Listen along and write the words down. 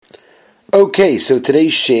Okay, so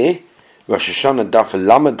today's Shir, Rosh Hashanah Daf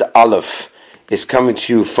Lamed Aleph, is coming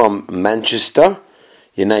to you from Manchester,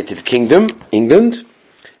 United Kingdom, England,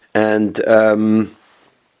 and tomorrow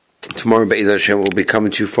Be'ez Hashem will be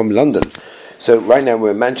coming to you from London. So right now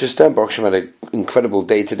we're in Manchester. Baruch Hashem had an incredible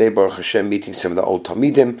day today. Baruch Hashem meeting some of the old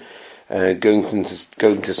Talmidim,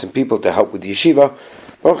 going to some people to help with the yeshiva.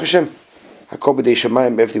 Baruch Hashem, Hakol B'dei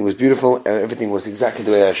Shamayim, everything was beautiful. Everything was exactly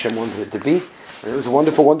the way Hashem wanted it to be. And it was a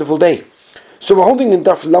wonderful, wonderful day. So we're holding in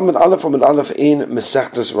Daf Lamed Aleph from Aleph in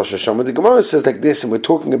Masechtas Rosh Hashanah. The Gemara says like this, and we're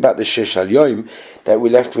talking about the Shesh HaYom that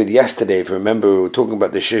we left with yesterday. If you remember, we were talking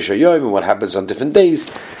about the Shesh HaYom and what happens on different days.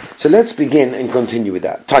 So let's begin and continue with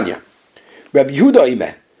that. Tanya, Rabbi Yehuda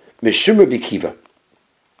Imeh, Mishum Rabbi Kiva.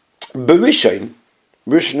 Berishon,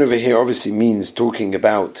 Rishon over here obviously means talking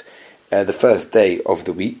about the first day of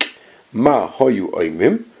the week. Ma hoyu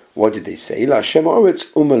oimim. What did they say? La Hashem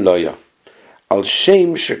ha'aretz u'maloya. Al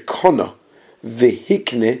shem shekona.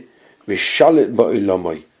 V'hikne v'shalit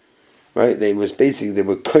ba'ilamai. Right? They were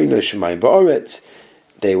koina shemayim ba'aretz.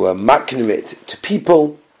 They were makne it to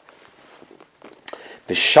people.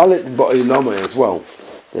 V'shalit ba'ilamai as well.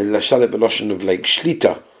 The shalit b'loshen of like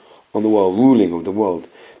shlita on the world, ruling of the world.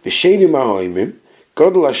 V'sheni ma'hoimim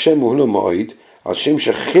Godel Hashem u'hula ma'id al shem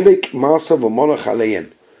shechilik masa v'monach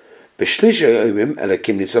aleyen. V'shlish ha'oimim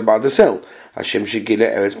elakim nitza ba'adasel Hashem shegile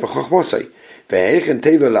eretz b'chachmasai. Ve'echen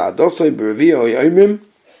teva la'adosai b'reviya ha'yoimim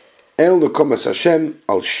el l'komas Hashem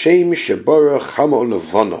al shem shebara chama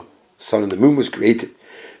u'levana. Sun and the moon was created.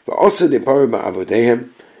 Ve'osa de'para ba'avodehem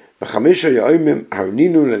v'chamesh ha'yoimim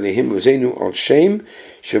harninu l'nehim uzenu al shem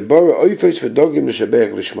shebara oifes v'dogim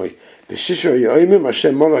l'shabeach l'shmoi. V'shish ha'yoimim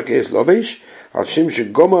Hashem molach es lovesh al shem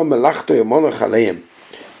shegoma melachto yomolach aleim.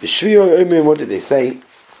 V'shvi ha'yoimim, what did they say?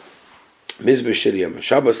 Mizbah shel yom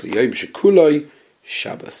Shabbos li'yom shekuloi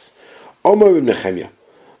Shabbos. Omer Reb Nechemia,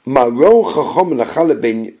 Maro Chacham Nachale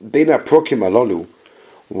Ben Aprokim Alalu.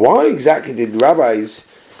 Why exactly did rabbis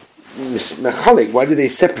Nachalik? Why did they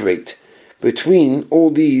separate between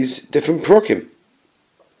all these different prokim?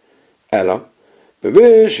 Ella,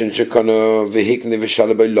 Bevish and Shekana Vehikne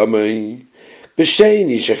Vishala Bailamai,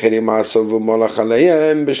 Besheni Shecheni Maso Vumolach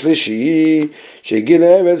Alayem, Beshlishi,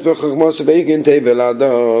 Shegileves Bechachmas Vegin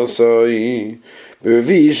Teveladasai.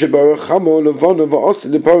 Bevish Baruch Chamo Levana Va'osti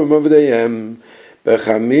Leparim Avdayem.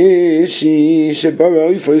 Bechamishi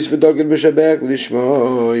Shebaruch Ifos V'Dogel B'Shabek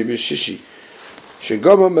Lishmoi B'Shishi.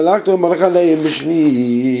 Shegama Melachto Malachalei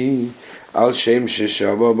B'Shvi Al Shem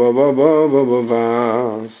Sheshaba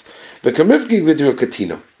Vas. V'Kamifki V'Rav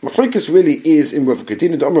Katina. Machlokes really is in Rav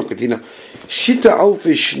Katina, the Omer of Katina. Shita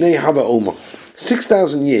Alfi Shnei Hava Omer.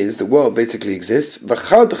 6,000 years the world basically exists.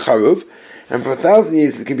 V'Chad Charuv. And for 1,000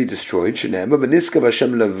 years it can be destroyed. Shenema b'niskav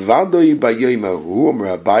Hashem levadoi b'yoymahu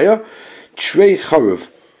Omer Abaya Trei Charuv.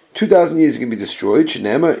 2,000 years it can be destroyed.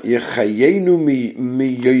 Shenema yechayenu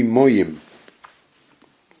miyoymoyim.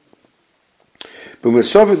 But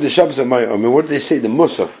Musaf the Shabbos of my Omer, what do they say? The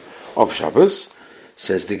Musaf of Shabbos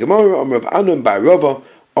says the Gemara Omer of Anun by Rava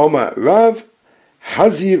Omer Rav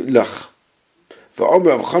Hazir Lach. The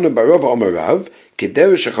Omer of Chanan by Rava Omer Rav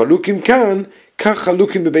Kederesh Chalukim Kan.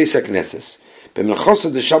 Kachalukim bebeis hakneses. B'melchasa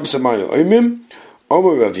de Shabbos ha'mayu oimim,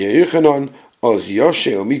 Omer Rav Yechanan, Oz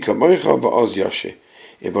Yoshe Omika Moicha v'Oz Yoshe.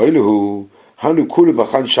 Ebayluhu Hanu Kulu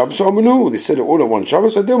b'Chad Shabbos Omenu. They said it all at one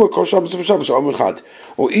Shabbos. I did what called Shabbos of Shabbos Omer Chad.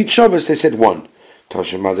 Or each Shabbos they said one.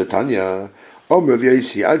 Tashema de Tanya, Omer Rav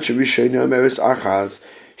Yosi Al Sherishayne Omeres Achaz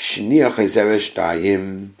Shniach Ezeresh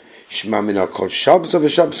Dayim Shma Mina Kol Shabbos of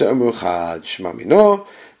Shabbos Omer Chad Shma Mina.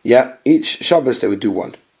 Yeah, each Shabbos they would do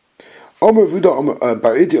one. Omer Vuda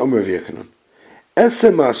Bariti Omer Virkanon.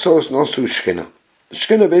 Esse Masos Nosu Shkina.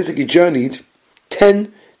 Shkina basically journeyed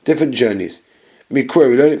 10 different journeys. Mikra,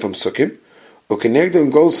 we learn it from Sukkim. Ukenegda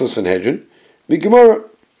and Golso Sanhedrin. Migemara.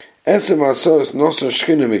 Esse Masos Nosu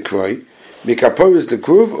Shkina Mikrai. Mikaporis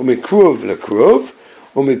Lekruv, Umikruv Lekruv,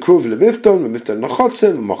 Umikruv Lemifton, Lemifton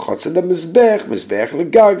Nachotzen, Machotzen Lemizbech, Mizbech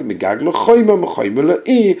Legag, Migag Lechoima, Mechoima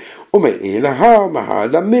Le'i, Umei Lahar, Mahar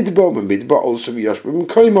Lamidba, Midba also Yashba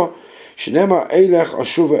Mikoima. Shenema Eilech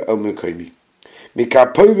Ashuva El Mekoimi.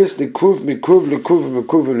 Mikapovis Lekruv, Mikruv Lekruv,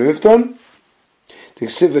 Mikruv Lemifton.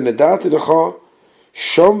 Tiksiv Nedati Lecha,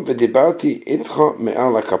 Shom Vedibati Itcha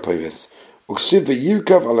Me'al Kapovis. Uksiv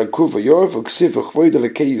Yirkav Al Lekruv Yorv, Uksiv Chvoid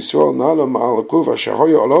Lekei Yisrael Nalo Ma'al Lekruv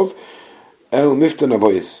Ashahoyo Olov El Mifton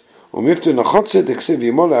Aboyis. Umifton Nachotzet, Tiksiv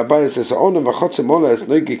Yimola Abayis Esaonim, Vachotzet Mola Es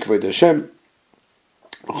Noigi Kvod Hashem.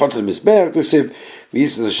 Vachotzet Mizbech, Tiksiv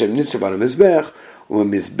V'yisrael Hashem Nitzav Al Mizbech.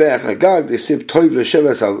 Umizbech Legag, Tiksiv Toiv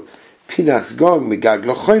L'Sheves Al Pinas Gog, Migag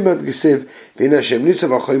L'Choimat, Tiksiv V'yin Hashem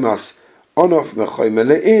Nitzav Al Choimas Onof Mechoim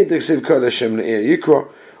Le'ir, Tiksiv Kol Hashem Le'ir Yikra.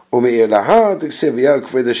 ומאיר להר תכסב ויעל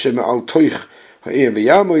כבוד השם על תויך העיר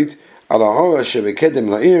ויעמוד על ההר אשר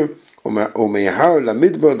בקדם לעיר ומההר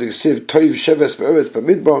למדבר תכסב תויב שבס בארץ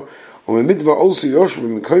במדבר וממדבר also יושב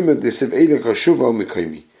במקוימת תכסב אלה קשובה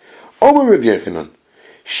ומקוימי. אומר רב יוחנן,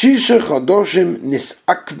 6 חודשים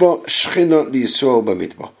נסעקבה שכינה לישראל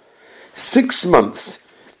במדבר. 6 months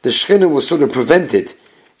the Shekhinah was sort of prevented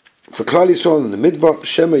for Klal Yisrael in the Midbar,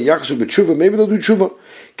 Shema Yachzu b'tshuva, maybe they'll do tshuva.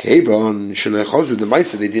 Keibon Shalei Chazu, the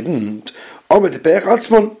Maisa they didn't. Omer Tepeach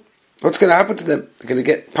Atzmon, what's going to happen to them? They're going to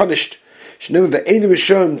get punished. Shneim ve'einu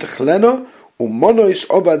v'shem techlena u'monois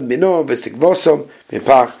obad mino v'stikvosam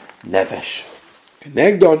mipach nevesh.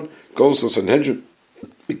 Kenegdon goes to Sanhedrin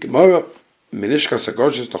b'Gemara Minishkas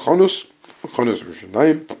HaGoshes Nachonus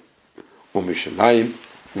Yerushalayim u'Mishalayim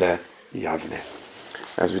le'Yavneh.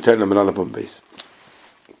 As we tell them in Alabama base.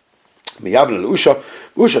 Miyavne l'usha,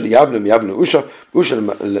 usha liyavne, miyavne l'usha, usha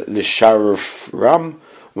l'sharif ram,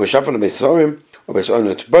 u'meshafan l'beisorim, u'beisorim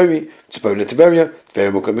l'tiberi, tziberi l'tiberia,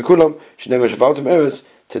 tveri mukam mikulam, shnei meshavaltim eretz,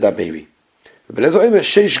 teda beiri. V'belezo ime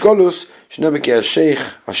sheish golus, shnei meki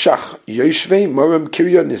hashach yoshvei, morem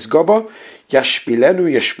kirya nisgoba,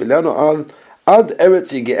 yashpilenu ad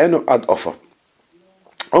eretz yigeenu ad ofa.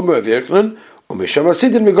 Omer v'yeknan, u'mesham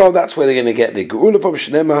asidin migal, that's where they're going to get the geula from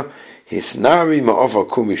shnema, hisnari ma'ofa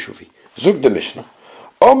kumishuvi. Zug the Mishnah.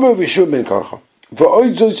 Omer v'shuv ben karcha.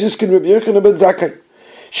 V'oid zos yiskin Rabbi Yochanan ben Zakkai.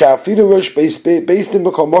 Sha'afilu rosh beistin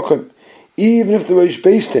b'kol mokum. Even if the rosh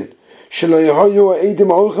beistin shelo yehoyu ha'edim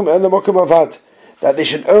ha'olchem el mokum avad. That they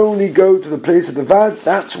should only go to the place of the vad.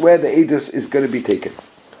 That's where the edus is going to be taken.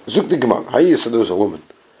 Zug the Gemara. Hayis there's a woman.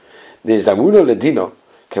 There's Damuna Ledina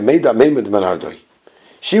Kameda Meimed Manardoi.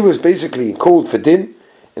 She was basically called for din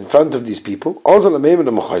in front of these people. Azal Meimed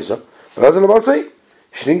Machayza. But Azal Abasai,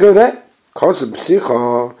 she didn't go there. So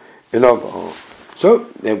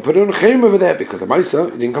they put her on Chayim over there because the Maisa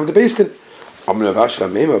didn't come to Beistin.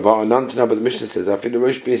 But the Mishnah says, I feel the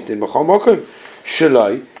Rosh Beistin Machal Mokum.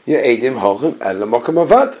 Shalai, Ye'edim Halchim El Mokum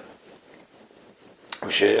Avad.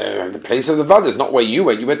 The place of the Vad is not where you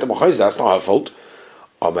went. You went to Machayz, that's not her fault.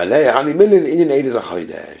 Amalei Hani Milin Inyan Eid is a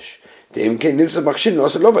Chaydesh. The Imke Nivsa Bakshin,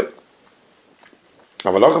 also love it.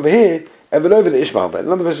 Avalach over here, ever over the Ishmael. In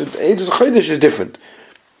other words, Eid is a Chaydesh is different.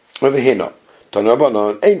 Over here not. But when they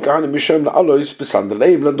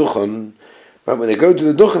go to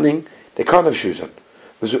the duchening, they can't have shoes on.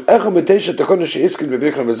 That's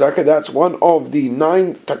one of the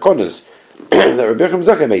 9 takonas that Rabbi Yochanan ben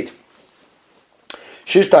Zakkai made.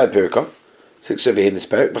 Shishtai Pirka, 6 over here in this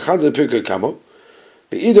parak, Bechad the Pirka Kamo,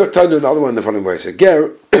 Be'idok Tanu, the other one in the following way. So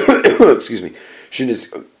Ger, excuse me,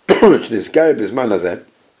 Shinis Ger Bizman Hazeh,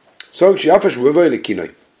 so Shiafash Ruvoi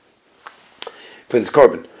Lekinoi, for this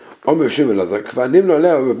carbon. Omer Shimon Lazar, Kvanim Lo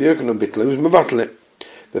Leo, Rabbi Yochanan Bitla, was Mevatle.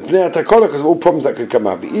 The Pnei HaTakola, because of all problems that could come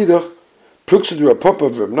out. Be'idok, Pluksu du Rapapa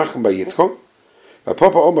of Reb Nachman by Yitzchok,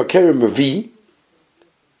 Rapapa Omer Kerem Revi,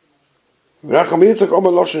 Nachman by Yitzchok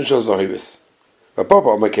Omer Loshen Shal Zahiris.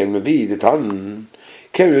 Rapapa Omer Kerem Revi, the Tan,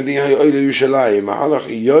 Kerem Revi Ha'oyle Yerushalayim, Ma'alach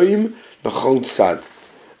Yoyim L'chol Tzad.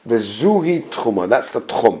 Vezuhi Tchuma, that's the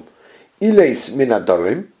Tchum. Ileis Min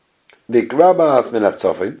Adorim, Vikrabas Min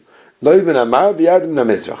Atzofim, Loi Ben Amar V'yad Min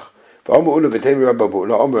HaMizrach. V'omer Ulu V'temi Rabba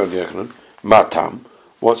Bu'ula, Omer Rav Yochanan, Matam,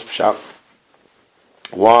 what's Pshat?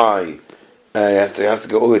 Why? He has to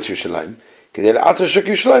go all the way to Yerushalayim.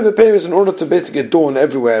 The pay is in order to basically adorn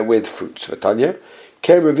everywhere with fruits. Vatanya,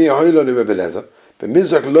 Ker Revi Ha'oyle Rebbe Lezer,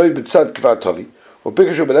 B'mizrach Loi B'tzad Kvar Tovi,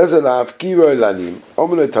 U'pikashu B'lezer La'af Kiro Elanim,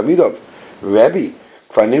 Omer Loi Tamidov, Rebbe,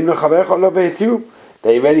 Kvanim L'chavecha Lo V'hetiru.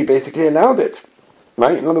 They already basically allowed it.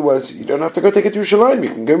 Right? In other words, you don't have to go take it to Yerushalayim, you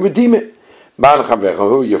can go and redeem it. Ma'al Chavecha,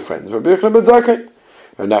 who are your friends? Rabbi Yochanan ben Zakkai.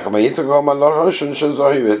 And Nachman by Yitzchok Omer Loshen Shel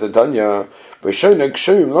Zahiris, the Tanya, V'shoyne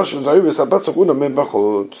Kshurim Loshen Zahiris HaBatzach Una Men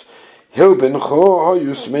B'chutz. Hil Ben Cho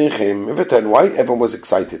Ha'yu Smeichim. If it turned white, everyone was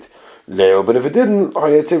excited. Leo, but if it didn't,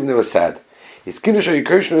 Hayativ was sad. His Kiddush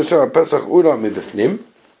HaYikoshnu Yisrael HaBatzach Una Men B'fnim.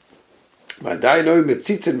 V'adai Noi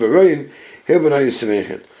Metzitzin V'royin, Hil Ben Ha'yu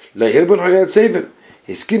Smeichim. Le Hil Ben Hayat Sevim.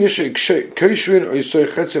 His Kiddush HaYikoshnu Yisrael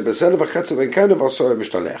Chetzer B'Sel V'Chetzer V'Kanu V'Asor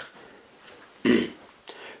V'Shtalech.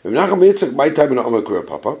 When Nachman by Yitzchok, my time in the Omer Kura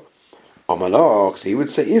Papa, Omalach, so he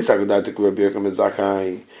would say, Yitzchok died to Rabbi Yochanan ben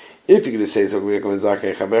Zakkai. If you're going to say so, Rabbi Yochanan ben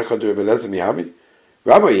Zakkai, Chavecha du Rebbe Lezer Mihabi,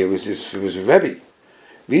 Rabbi, he was Rebbe.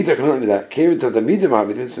 V'yitach not only that, came to Tamidim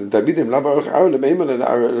Habi, Tamidim Labaruch Ar L'Meimah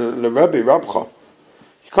L'Rebbe Rabcha.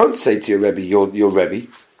 You can't say to your Rebbe, you're Rebbe,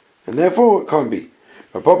 and therefore it can't be.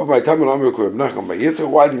 But Papa, my time in the Omer Kura Nachman by Yitzchok,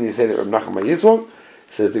 why didn't he say that Rabbi Nachman by Yitzchok?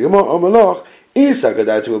 Says the Gemara, Omalach, Yitzchok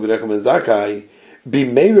died to Rabbi Yochanan ben Zakkai. Be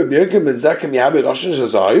may Rabbi Yochanan ben Zakkai mihabed Loshen Shel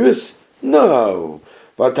Zahiris? No.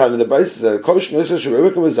 But time of the Bais is Kosh Nosa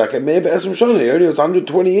Shurika was Zaka maybe Esrim Shana. He only was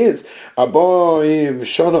 120 years. Aboim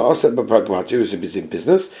Shana Osep Pragmati, he was busy in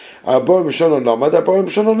business. Aboim Shana Lamad, Aboim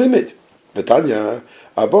Shana Limit. Betanya,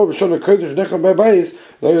 Aboim Shana Kodesh Nechem Bais,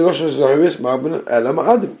 Lo Yosha Zaharis Mabun Elam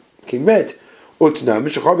Adam. King met. Utna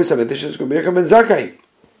Mishachabi Samedishis Gubirka Ben Zakai.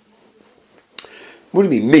 What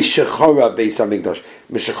do you mean, Mishachara Beis HaMikdash,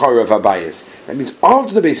 Mishachara Vabayis? That means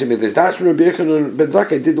after the Beis HaMikdash. That's where Rabbi Yochanan ben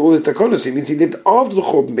Zakkai did all his takonos. It means he lived after the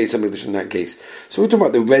Churban Beis HaMikdash in that case. So we're talking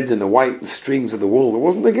about the red and the white strings of the wall. It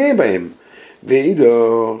wasn't a game by him.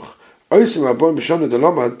 Ve'idach, Oisim Rabban B'shana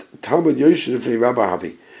Delamad, Talmud Yoshe Lefnei Rabbi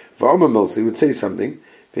Havi. V'Omer Milsi would say something.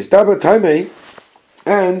 V'Staba Taimei,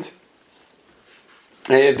 and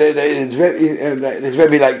it's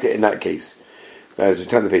very liked it in that case. As we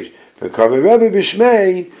turn the page. So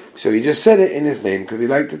he just said it in his name because he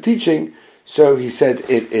liked the teaching, so he said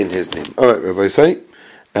it in his name. Alright, Rabbi Say,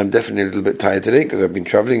 I'm definitely a little bit tired today because I've been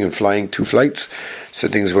traveling and flying 2 flights, so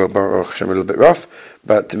things were Baruch Hashem a little bit rough,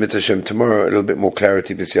 but Mitzvah Hashem tomorrow a little bit more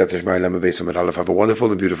clarity. Have a wonderful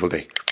and beautiful day.